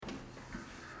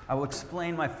I will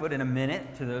explain my foot in a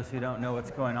minute to those who don't know what's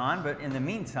going on. But in the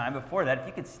meantime, before that, if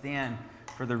you could stand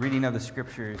for the reading of the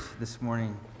scriptures this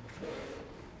morning.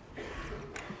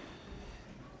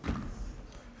 As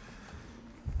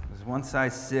once I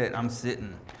sit, I'm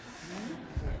sitting.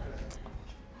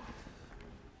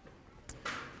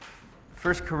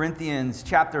 1 Corinthians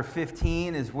chapter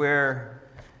 15 is where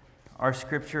our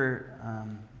scripture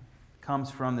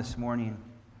comes from this morning.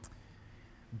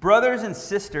 Brothers and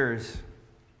sisters,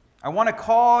 I want to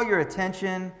call your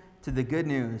attention to the good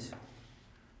news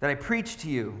that I preached to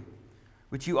you,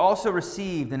 which you also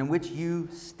received and in which you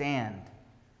stand.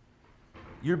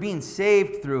 You're being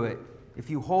saved through it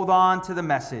if you hold on to the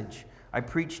message I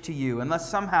preached to you, unless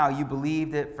somehow you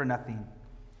believed it for nothing.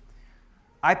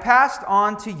 I passed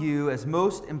on to you as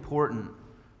most important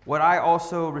what I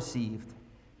also received.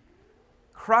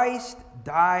 Christ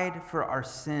died for our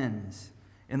sins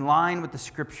in line with the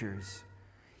Scriptures.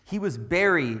 He was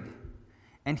buried,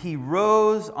 and he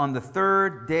rose on the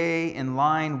third day in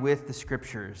line with the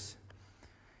Scriptures.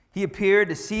 He appeared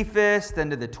to Cephas, then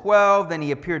to the 12, then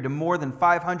he appeared to more than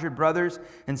 500 brothers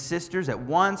and sisters at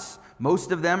once.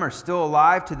 Most of them are still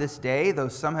alive to this day, though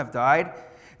some have died.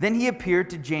 Then he appeared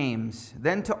to James,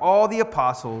 then to all the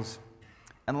apostles,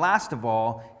 and last of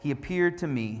all, he appeared to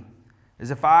me,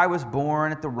 as if I was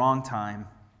born at the wrong time.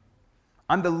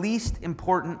 I'm the least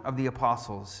important of the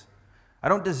apostles. I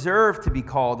don't deserve to be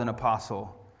called an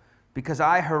apostle, because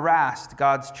I harassed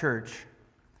God's church.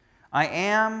 I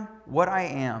am what I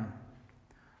am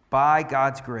by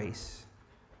God's grace,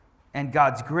 and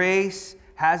God's grace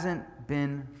hasn't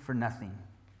been for nothing.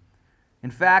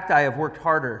 In fact, I have worked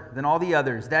harder than all the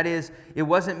others. That is, it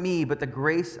wasn't me, but the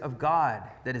grace of God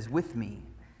that is with me.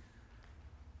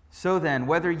 So then,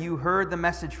 whether you heard the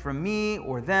message from me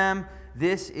or them,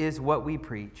 this is what we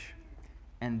preach,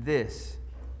 and this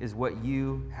is what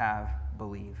you have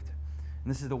believed.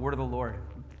 And this is the word of the Lord.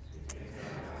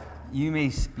 You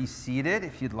may be seated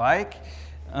if you'd like.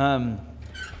 So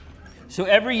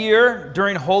every year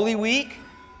during Holy Week,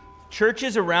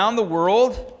 churches around the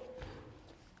world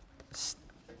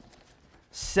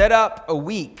set up a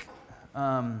week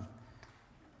to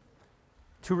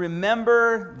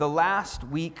remember the last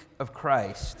week of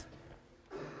Christ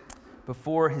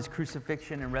before his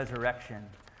crucifixion and resurrection.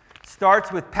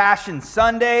 Starts with Passion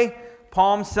Sunday,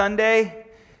 Palm Sunday,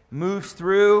 moves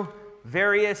through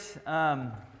various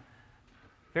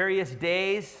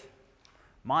days,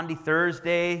 Maundy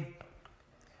Thursday,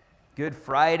 Good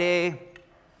Friday.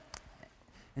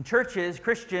 And churches,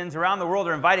 Christians around the world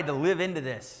are invited to live into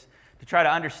this, to try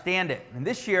to understand it. And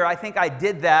this year, I think I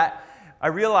did that. I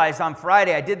realized on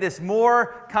Friday I did this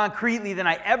more concretely than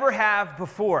I ever have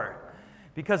before.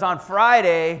 Because on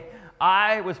Friday,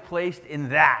 I was placed in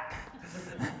that.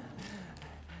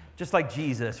 Just like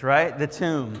Jesus, right? The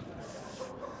tomb.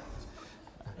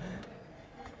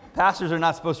 Pastors are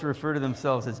not supposed to refer to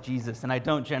themselves as Jesus, and I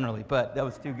don't generally, but that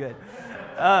was too good.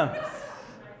 And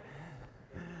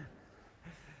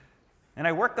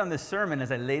I worked on this sermon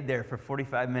as I laid there for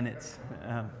 45 minutes.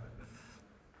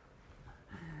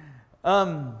 I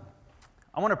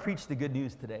want to preach the good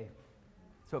news today.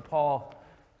 That's what Paul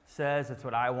says. That's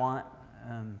what I want.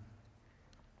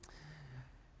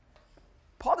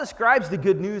 Paul describes the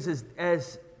good news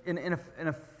as in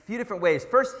a few different ways.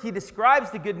 First, he describes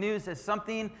the good news as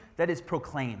something that is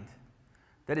proclaimed,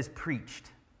 that is preached.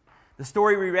 The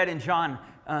story we read in John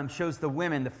shows the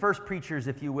women, the first preachers,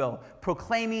 if you will,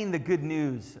 proclaiming the good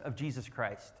news of Jesus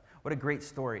Christ. What a great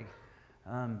story.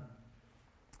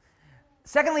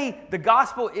 Secondly, the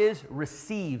gospel is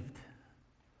received.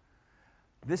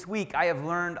 This week, I have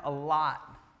learned a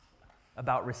lot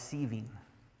about receiving.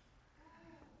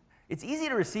 It's easy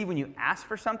to receive when you ask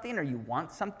for something or you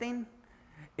want something.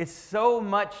 It's so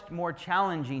much more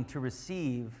challenging to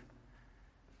receive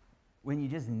when you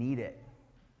just need it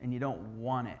and you don't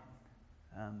want it.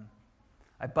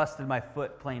 I busted my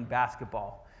foot playing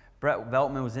basketball. Brett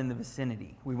Veltman was in the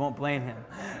vicinity. We won't blame him.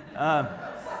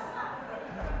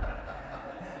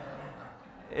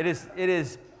 It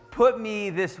is put me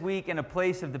this week in a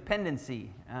place of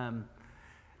dependency.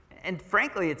 And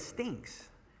frankly, it stinks.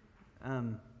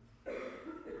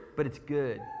 But it's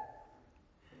good.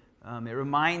 It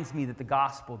reminds me that the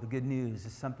gospel, the good news,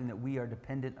 is something that we are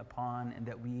dependent upon and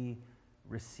that we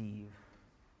receive.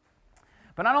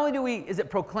 But not only is it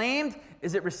proclaimed,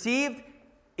 is it received,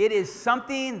 it is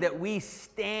something that we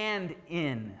stand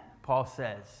in, Paul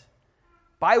says,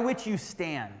 by which you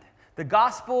stand. The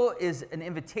gospel is an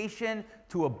invitation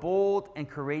to a bold and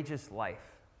courageous life.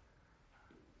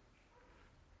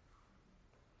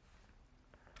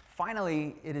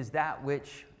 Finally, it is that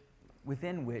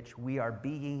within which we are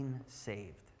being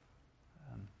saved.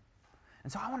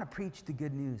 And so I want to preach the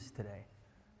good news today.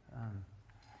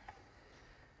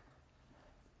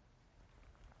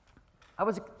 I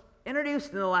was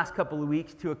introduced in the last couple of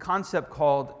weeks to a concept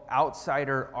called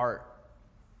outsider art.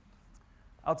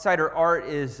 Outsider art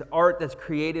is art that's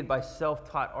created by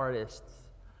self-taught artists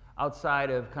outside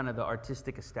of kind of the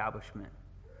artistic establishment.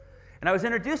 And I was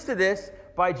introduced to this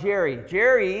by Jerry.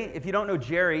 Jerry, if you don't know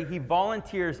Jerry, he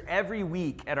volunteers every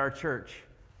week at our church.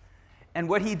 And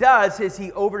what he does is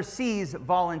he oversees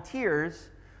volunteers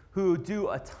who do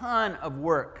a ton of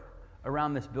work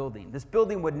around this building. This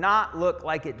building would not look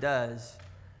like it does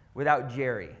without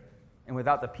Jerry and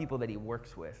without the people that he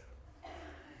works with.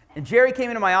 And Jerry came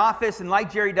into my office, and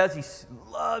like Jerry does, he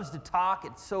loves to talk.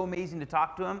 It's so amazing to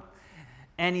talk to him.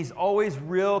 And he's always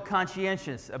real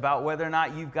conscientious about whether or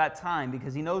not you've got time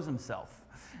because he knows himself.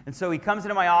 And so he comes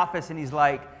into my office and he's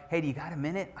like, hey, do you got a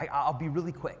minute? I'll be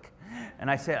really quick.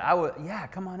 And I said, yeah,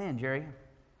 come on in, Jerry.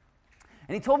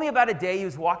 And he told me about a day he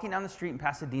was walking down the street in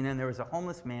Pasadena and there was a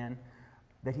homeless man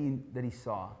that he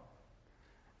saw.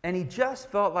 And he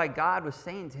just felt like God was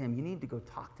saying to him, you need to go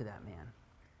talk to that man.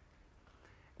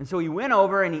 And so he went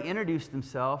over and he introduced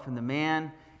himself, and the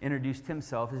man introduced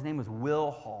himself. His name was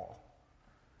Will Hall.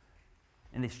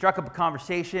 And they struck up a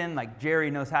conversation like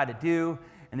Jerry knows how to do,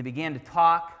 and they began to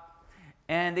talk,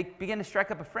 and they began to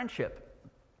strike up a friendship.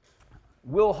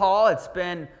 Will Hall had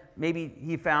spent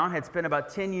about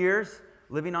 10 years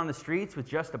living on the streets with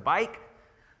just a bike.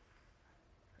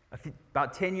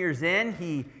 About 10 years in,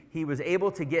 he was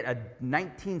able to get a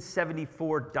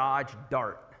 1974 Dodge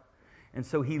Dart. And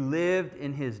so he lived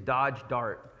in his Dodge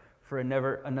Dart for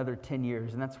another 10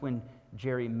 years, and that's when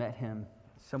Jerry met him,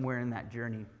 somewhere in that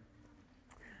journey.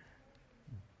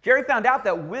 Jerry found out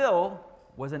that Will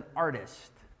was an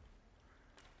artist,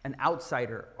 an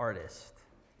outsider artist,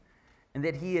 and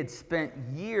that he had spent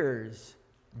years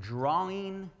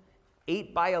drawing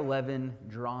 8x11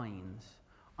 drawings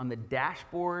on the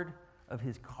dashboard of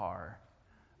his car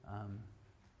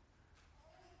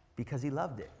because he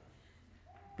loved it,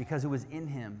 because it was in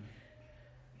him,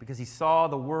 because he saw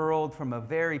the world from a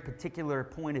very particular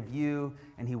point of view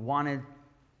and he wanted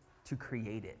to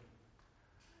create it.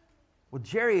 Well,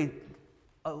 Jerry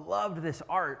loved this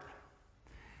art.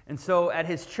 And so at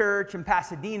his church in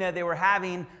Pasadena, they were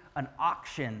having an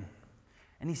auction.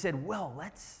 And he said, well,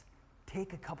 let's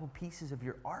take a couple pieces of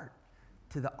your art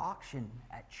to the auction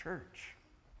at church.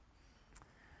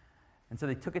 And so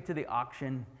they took it to the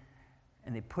auction,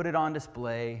 and they put it on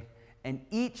display. And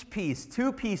each piece,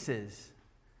 2 pieces,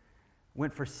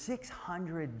 went for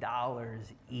 $600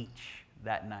 each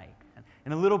that night.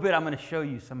 In a little bit, I'm going to show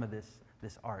you some of this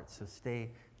art, so stay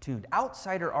tuned.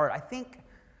 Outsider art, I think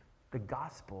the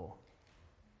gospel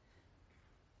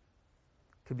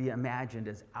could be imagined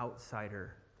as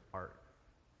outsider art.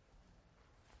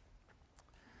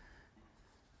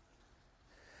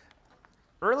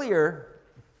 Earlier,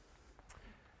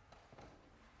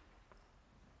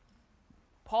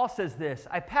 Paul says this,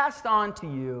 I passed on to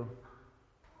you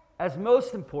as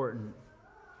most important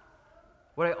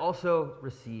what I also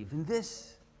received. And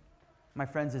this, my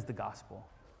friends, is the gospel.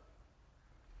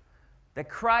 That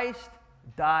Christ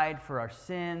died for our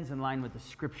sins in line with the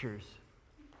scriptures.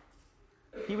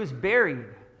 He was buried,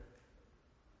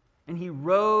 and he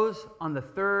rose on the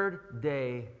 3rd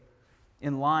day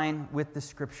in line with the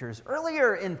scriptures.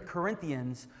 Earlier in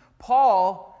Corinthians,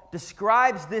 Paul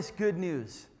describes this good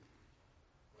news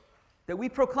that we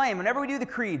proclaim whenever we do the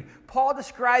creed. Paul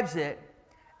describes it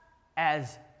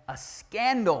as a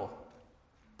scandal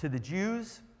to the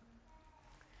Jews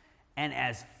and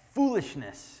as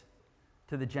foolishness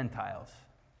to the Gentiles.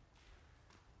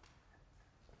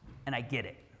 And I get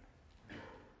it.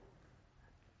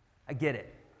 I get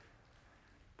it.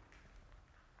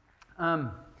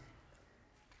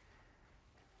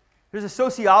 There's a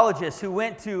sociologist who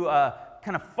went to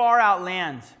kind of far out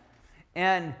lands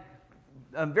and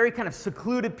very kind of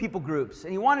secluded people groups,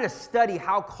 and he wanted to study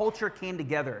how culture came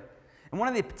together. And one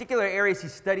of the particular areas he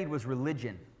studied was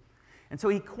religion. And so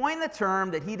he coined the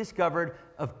term that he discovered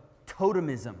of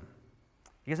totemism.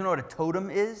 You guys know what a totem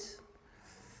is?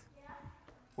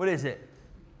 What is it?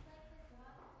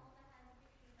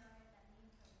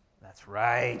 That's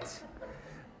right.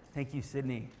 Thank you,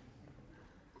 Sydney.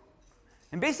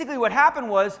 And basically what happened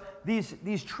was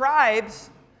these tribes,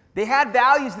 they had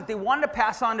values that they wanted to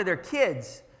pass on to their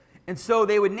kids. And so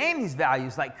they would name these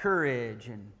values like courage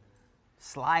and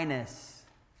slyness,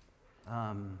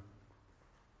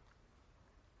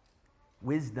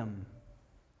 wisdom.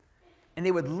 And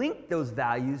they would link those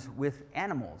values with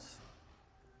animals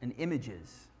and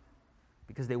images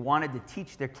because they wanted to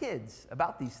teach their kids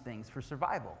about these things for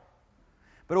survival.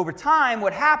 But over time,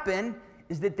 what happened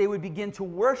is that they would begin to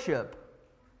worship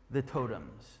the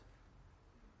totems.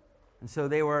 And so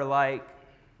they were like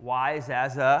wise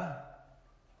as a,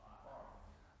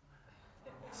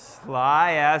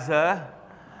 sly as a,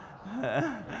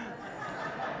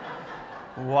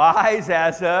 wise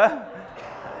as a,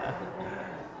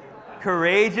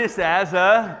 courageous as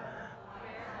a.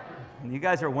 You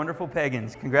guys are wonderful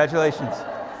pagans. Congratulations.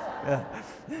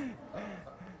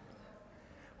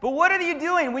 But what are you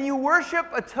doing? When you worship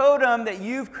a totem that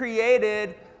you've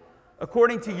created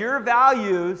according to your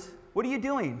values, what are you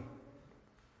doing?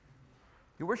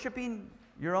 You're worshiping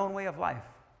your own way of life.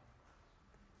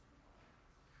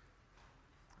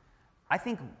 I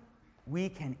think we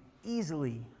can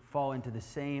easily fall into the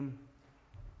same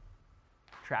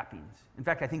trappings. In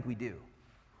fact, I think we do.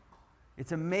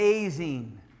 It's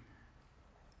amazing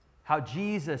how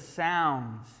Jesus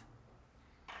sounds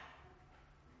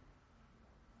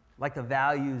like the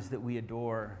values that we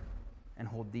adore and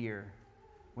hold dear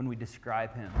when we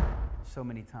describe him so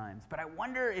many times. But I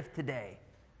wonder if today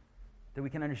that we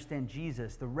can understand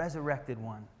Jesus, the resurrected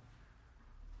one,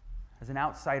 as an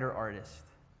outsider artist.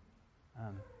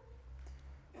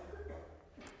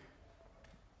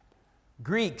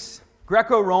 Greeks,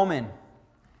 Greco-Roman,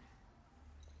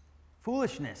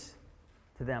 foolishness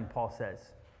to them, Paul says.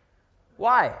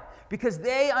 Why? Because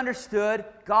they understood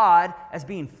God as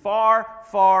being far,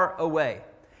 far away.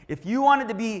 If you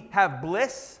wanted to have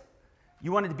bliss,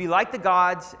 you wanted to be like the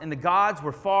gods, and the gods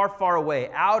were far, far away,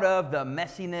 out of the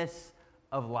messiness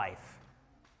of life.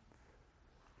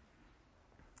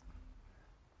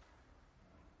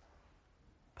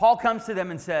 Paul comes to them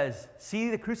and says,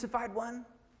 see the crucified one?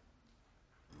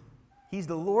 He's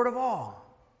the Lord of all.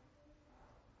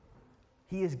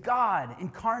 He is God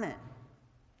incarnate.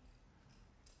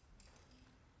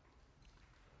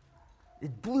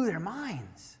 It blew their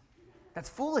minds. That's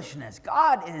foolishness.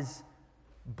 God is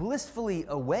blissfully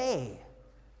away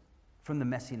from the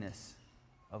messiness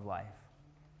of life.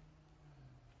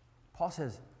 Paul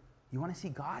says, you want to see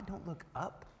God? Don't look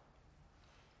up.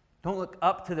 Don't look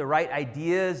up to the right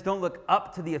ideas. Don't look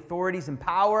up to the authorities and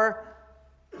power.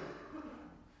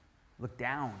 Look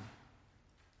down.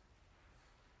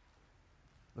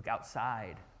 Look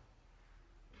outside.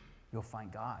 You'll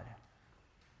find God.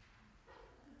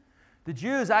 The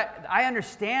Jews, I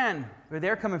understand where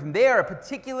they're coming from. They are a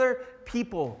particular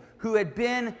people who had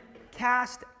been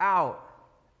cast out,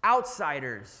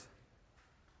 outsiders,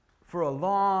 for a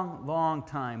long, long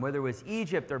time. Whether it was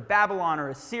Egypt or Babylon or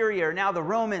Assyria or now the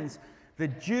Romans, the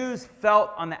Jews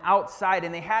felt on the outside,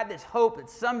 and they had this hope that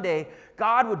someday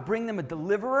God would bring them a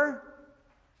deliverer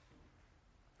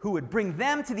who would bring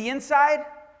them to the inside,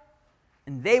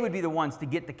 and they would be the ones to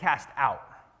get the cast out.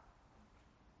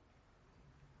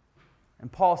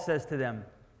 And Paul says to them,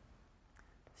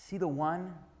 see the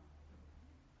one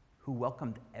who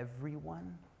welcomed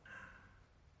everyone?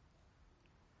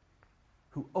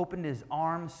 Who opened his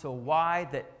arms so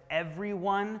wide that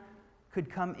everyone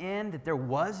could come in, that there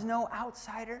was no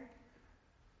outsider?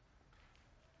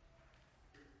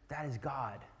 That is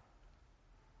God.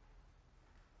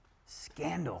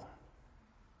 Scandal.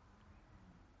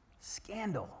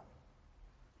 Scandal.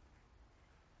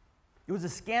 It was a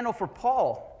scandal for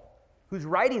Paul, who's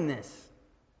writing this.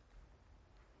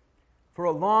 For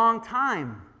a long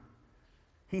time,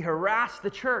 he harassed the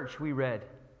church, we read,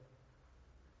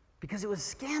 because it was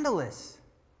scandalous.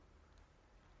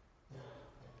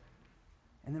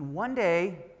 And then one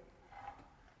day,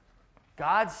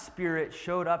 God's Spirit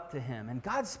showed up to him, and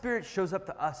God's Spirit shows up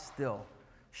to us still.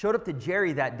 Showed up to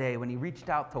Jerry that day when he reached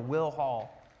out to Will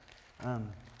Hall.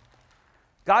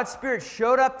 God's Spirit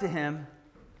showed up to him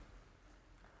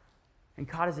and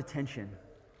caught his attention.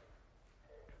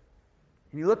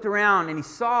 And he looked around and he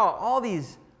saw all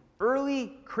these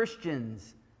early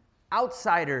Christians,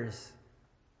 outsiders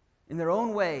in their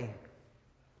own way,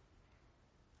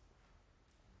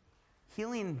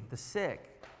 healing the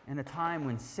sick in a time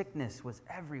when sickness was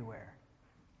everywhere.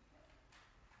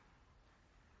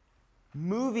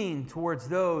 Moving towards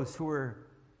those who were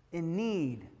in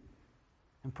need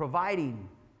and providing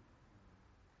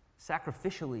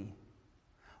sacrificially.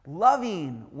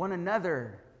 Loving one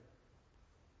another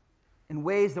in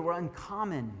ways that were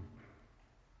uncommon.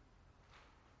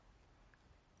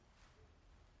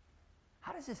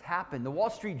 How does this happen? The Wall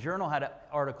Street Journal had an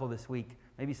article this week.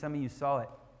 Maybe some of you saw it.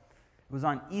 It was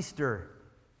on Easter.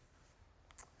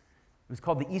 It was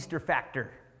called the Easter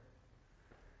Factor.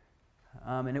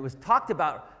 And it was talked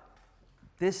about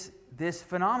this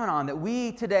phenomenon that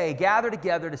we today gather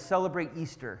together to celebrate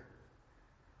Easter.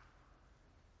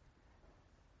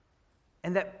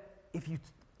 And that if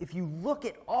you look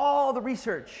at all the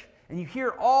research and you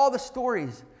hear all the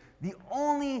stories, the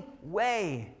only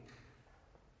way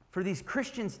for these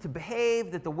Christians to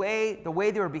behave the way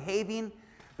they were behaving,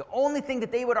 the only thing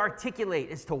that they would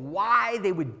articulate as to why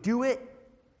they would do it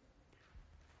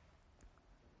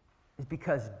is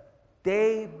because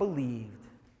they believed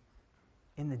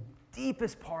in the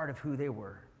deepest part of who they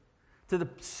were,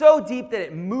 so deep that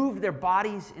it moved their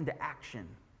bodies into action,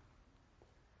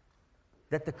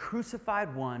 that the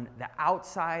crucified one, the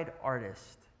outside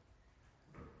artist,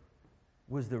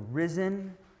 was the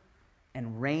risen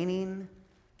and reigning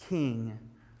King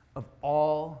of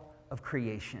all of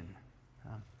creation.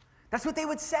 That's what they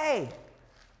would say.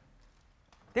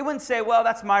 They wouldn't say, well,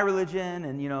 that's my religion,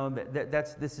 and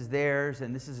this is theirs,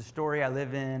 and this is a story I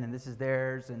live in, and this is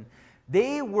theirs. And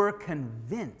they were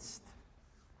convinced,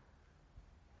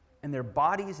 and their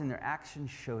bodies and their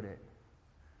actions showed it,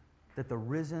 that the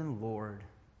risen Lord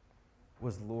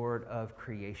was Lord of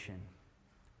creation,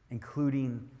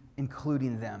 including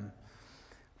them.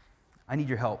 I need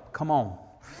your help. Come on.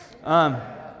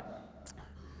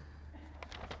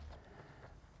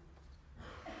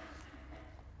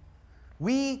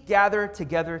 We gather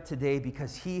together today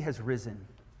because he has risen.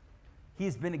 He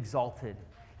has been exalted.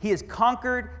 He has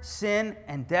conquered sin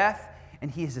and death, and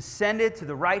he has ascended to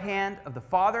the right hand of the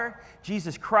Father.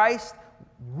 Jesus Christ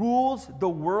rules the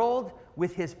world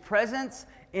with his presence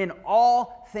in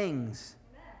all things.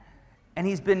 And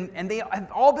they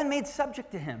have all been made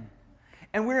subject to him.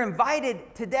 And we're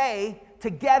invited today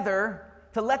together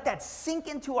to let that sink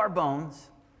into our bones,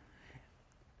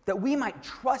 that we might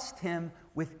trust him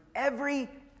with every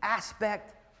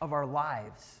aspect of our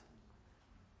lives.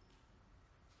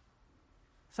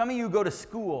 Some of you go to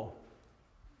school,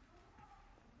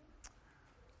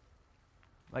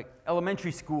 like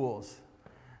elementary schools,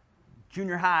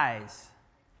 junior highs,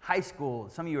 high school.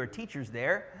 Some of you are teachers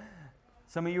there.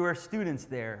 Some of you are students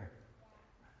there.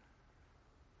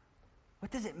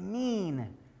 What does it mean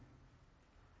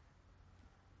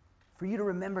for you to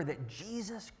remember that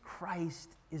Jesus Christ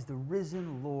is the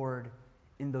risen Lord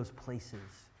in those places?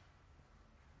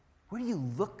 Where do you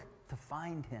look to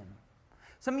find him?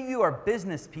 Some of you are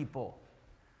business people.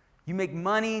 You make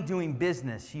money doing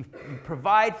business. You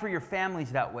provide for your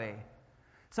families that way.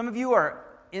 Some of you are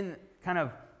in kind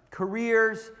of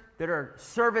careers that are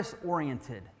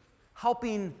service-oriented,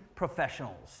 helping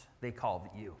professionals, they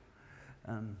call you.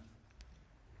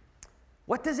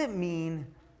 What does it mean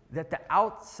that the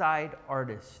outside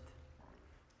artist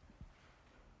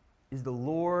is the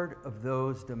Lord of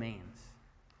those domains,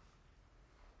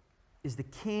 is the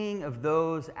king of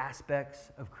those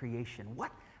aspects of creation?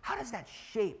 How does that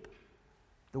shape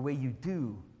the way you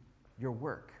do your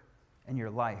work and your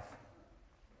life?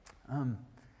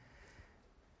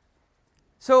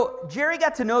 So Jerry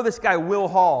got to know this guy, Will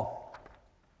Hall.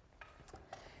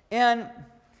 And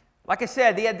like I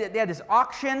said, they had this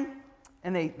auction,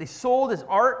 and they sold his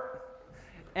art.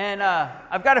 And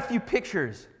I've got a few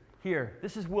pictures here.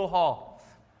 This is Will Hall.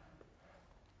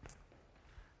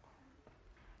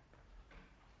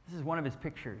 This is one of his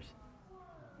pictures.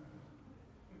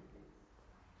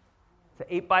 It's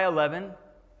an 8x11.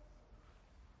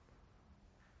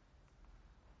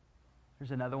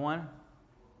 Here's another one.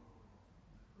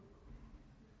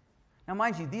 Now,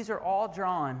 mind you, these are all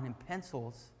drawn in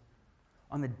pencils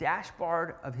on the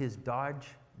dashboard of his Dodge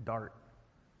Dart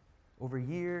over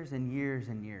years and years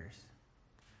and years.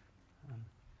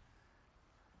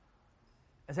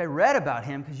 As I read about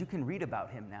him, because you can read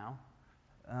about him now,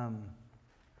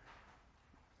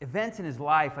 events in his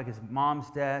life, like his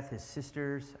mom's death, his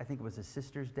sister's, I think it was his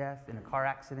sister's death in a car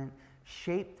accident,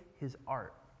 shaped his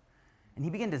art. And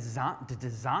he began to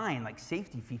design like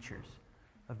safety features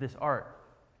of this art.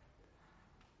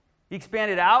 He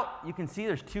expanded out. You can see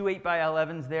there's 2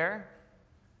 8x11s there.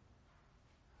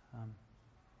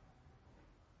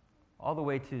 All the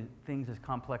way to things as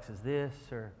complex as this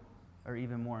or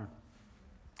even more.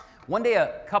 One day,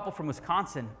 a couple from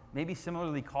Wisconsin, maybe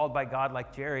similarly called by God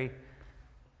like Jerry,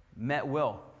 met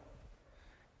Will.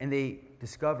 And they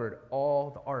discovered all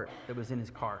the art that was in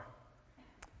his car.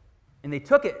 And they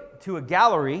took it to a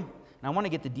gallery, and I want to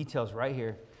get the details right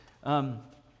here.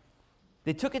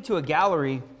 They took it to a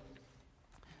gallery,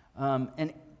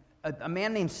 and a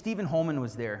man named Stephen Holman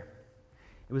was there.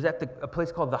 It was at a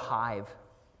place called The Hive,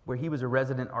 where he was a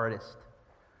resident artist.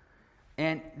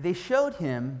 And they showed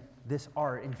him this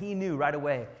art, and he knew right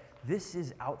away, this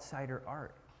is outsider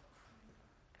art.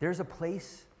 There's a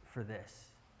place for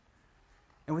this.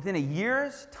 And within a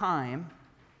year's time,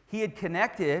 he had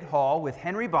connected Hall with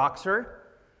Henry Boxer,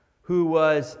 who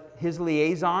was his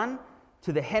liaison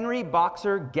to the Henry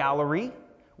Boxer Gallery,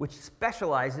 which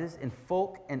specializes in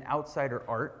folk and outsider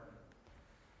art.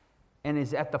 and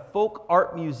is at the Folk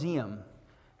Art Museum.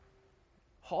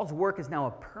 Hall's work is now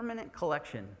a permanent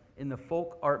collection in the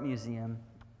Folk Art Museum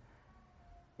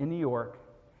in New York,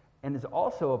 and is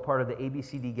also a part of the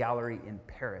ABCD Gallery in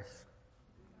Paris.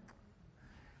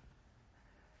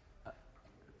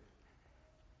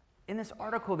 In this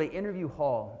article, they interview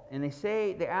Hall, and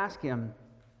they ask him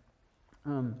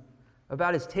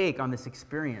about his take on this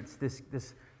experience,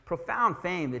 this profound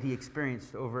fame that he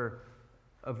experienced over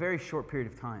a very short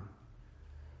period of time.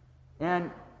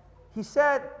 And he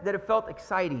said that it felt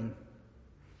exciting.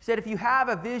 He said, if you have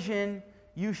a vision,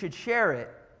 you should share it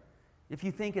if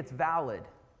you think it's valid.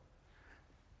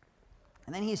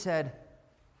 And then he said,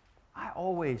 I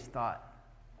always thought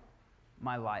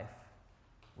my life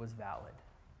was valid.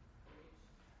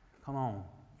 Come on.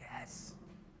 Yes.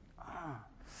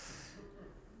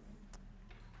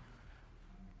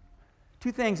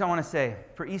 Two things I want to say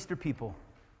for Easter people,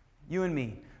 you and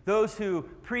me, those who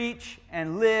preach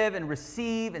and live and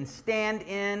receive and stand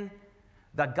in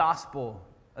the gospel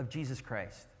of Jesus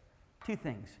Christ. Two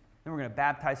things. Then we're going to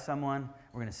baptize someone.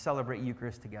 We're going to celebrate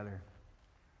Eucharist together.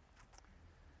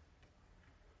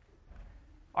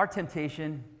 Our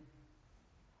temptation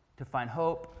to find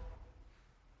hope,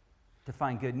 to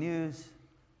find good news,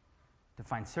 to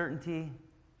find certainty,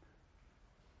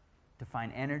 to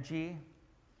find energy,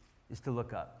 is to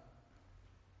look up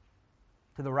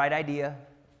to the right idea,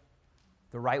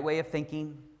 the right way of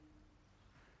thinking,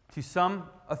 to some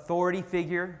authority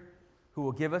figure who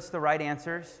will give us the right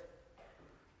answers,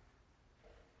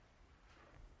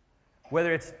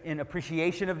 whether it's in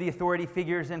appreciation of the authority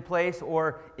figures in place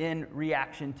or in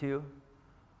reaction to.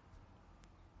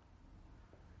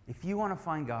 If you want to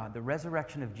find God, the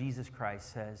resurrection of Jesus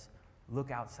Christ says,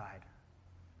 look outside,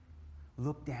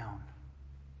 look down,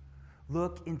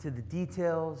 look into the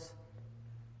details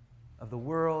of the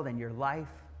world and your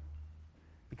life,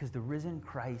 because the risen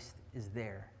Christ is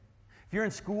there. If you're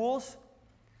in schools,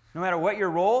 no matter what your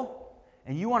role,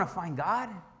 and you want to find God,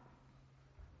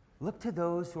 look to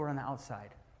those who are on the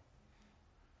outside.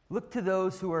 Look to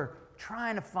those who are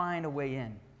trying to find a way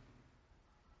in.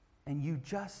 And you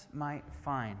just might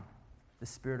find the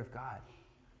Spirit of God.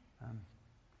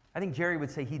 I think Jerry would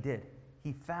say he did.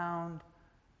 He found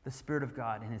the Spirit of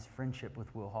God in his friendship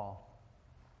with Will Hall.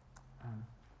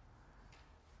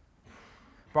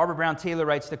 Barbara Brown Taylor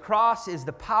writes, the cross is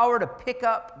the power to pick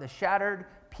up the shattered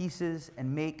pieces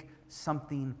and make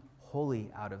something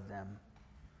holy out of them.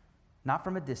 Not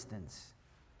from a distance,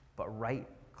 but right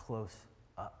close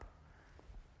up.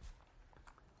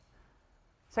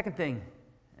 Second thing,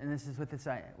 and this is with this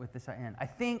I end. I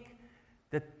think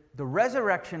that the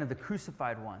resurrection of the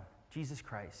crucified one, Jesus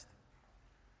Christ,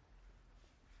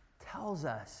 tells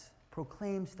us,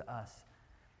 proclaims to us,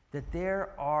 that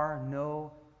there are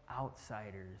no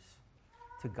outsiders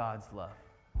to God's love.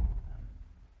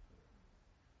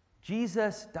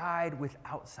 Jesus died with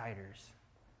outsiders.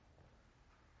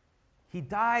 He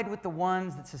died with the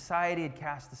ones that society had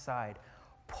cast aside.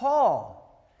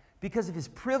 Paul, because of his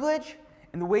privilege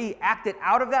and the way he acted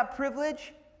out of that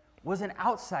privilege, was an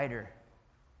outsider.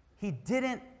 He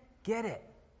didn't get it.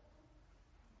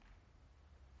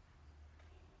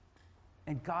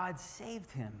 And God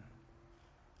saved him.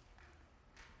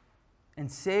 And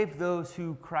saved those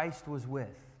who Christ was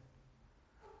with.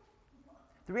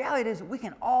 The reality is we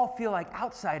can all feel like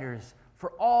outsiders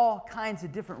for all kinds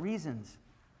of different reasons.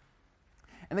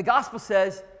 And the gospel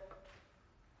says,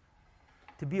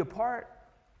 to be a part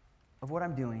of what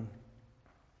I'm doing,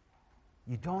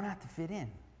 you don't have to fit in.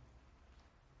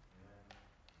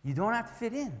 You don't have to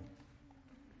fit in.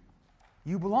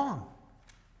 You belong.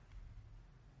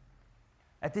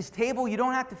 At this table, you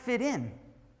don't have to fit in.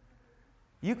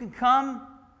 You can come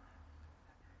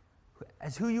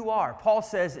as who you are. Paul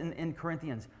says in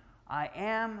Corinthians, I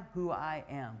am who I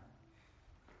am.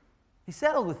 He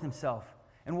settled with himself.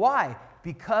 And why?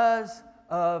 Because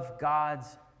of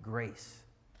God's grace.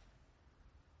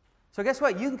 So guess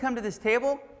what? You can come to this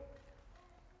table.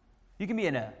 You can be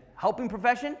in a helping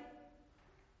profession.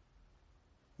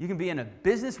 You can be in a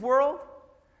business world.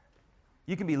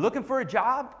 You can be looking for a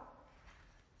job.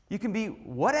 You can be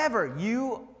whatever.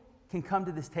 You can come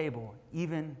to this table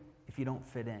even if you don't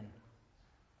fit in.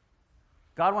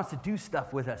 God wants to do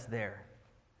stuff with us there.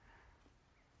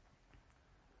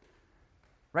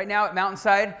 Right now at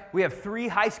Mountainside, we have 3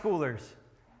 high schoolers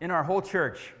in our whole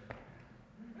church.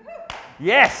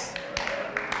 Yes!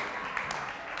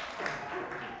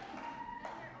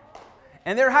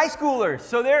 And they're high schoolers,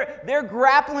 so they're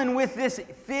grappling with this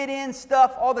fit-in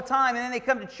stuff all the time, and then they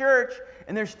come to church,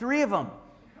 and there's 3 of them.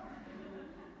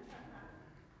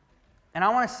 And I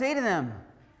want to say to them,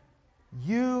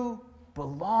 you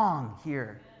belong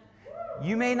here.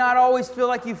 You may not always feel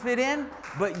like you fit in,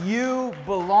 but you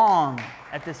belong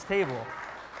at this table.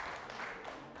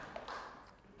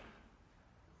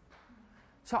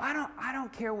 So I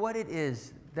don't care what it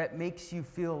is that makes you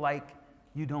feel like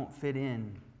you don't fit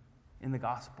in the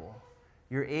gospel.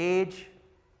 Your age,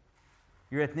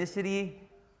 your ethnicity,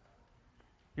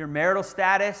 your marital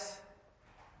status,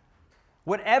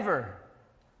 whatever.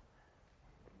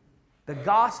 The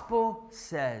gospel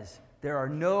says there are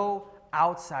no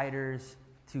outsiders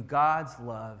to God's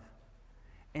love.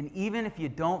 And even if you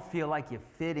don't feel like you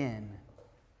fit in,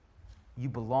 you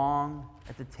belong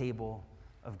at the table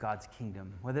of God's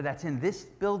kingdom. Whether that's in this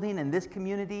building, in this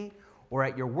community, or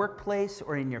at your workplace,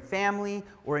 or in your family,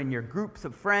 or in your groups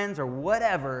of friends, or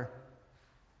whatever,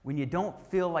 when you don't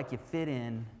feel like you fit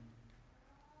in,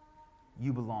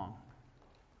 you belong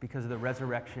because of the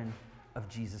resurrection of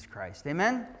Jesus Christ.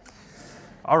 Amen?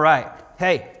 All right.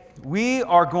 Hey, we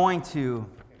are going to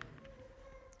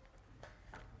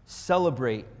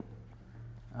celebrate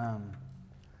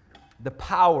the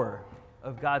power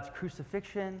of God's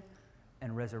crucifixion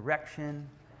and resurrection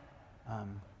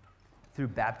through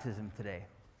baptism today.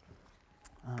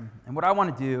 And what I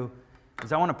want to do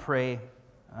is I want to pray.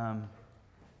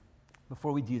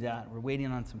 Before we do that, we're waiting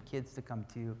on some kids to come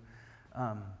too.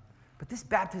 But this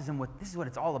baptism, this is what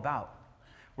it's all about.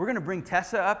 We're going to bring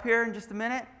Tessa up here in just a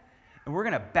minute, and we're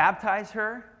going to baptize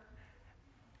her.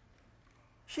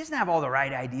 She doesn't have all the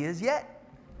right ideas yet,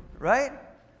 right?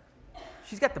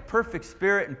 She's got the perfect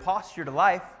spirit and posture to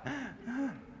life.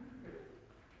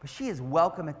 But she is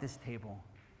welcome at this table.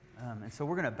 And so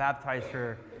we're going to baptize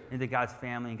her into God's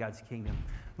family and God's kingdom.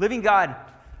 Living God,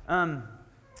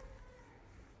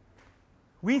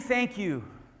 we thank you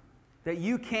that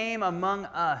you came among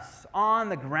us on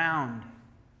the ground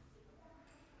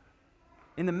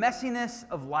in the messiness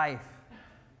of life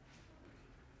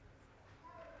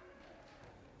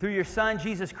through your Son,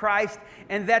 Jesus Christ,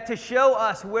 and that to show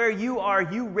us where you are,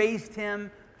 you raised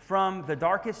him from the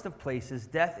darkest of places,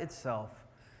 death itself,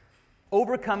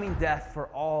 overcoming death for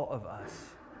all of us.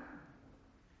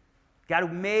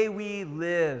 God, may we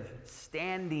live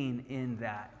standing in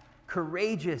that,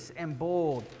 courageous and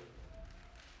bold,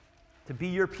 to be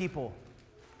your people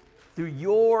through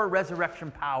your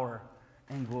resurrection power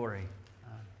and glory.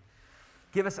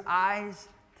 Give us eyes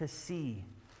to see,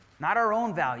 not our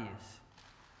own values,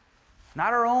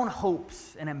 not our own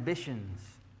hopes and ambitions,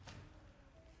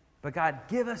 but God,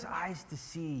 give us eyes to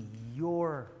see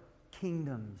your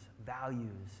kingdom's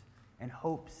values and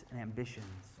hopes and ambitions.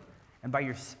 And by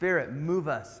your Spirit, move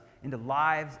us into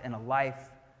lives and a life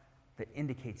that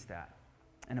indicates that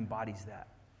and embodies that.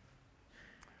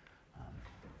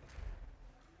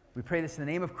 We pray this in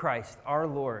the name of Christ, our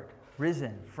Lord,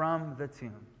 risen from the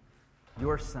tomb,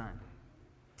 your Son.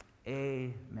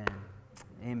 Amen.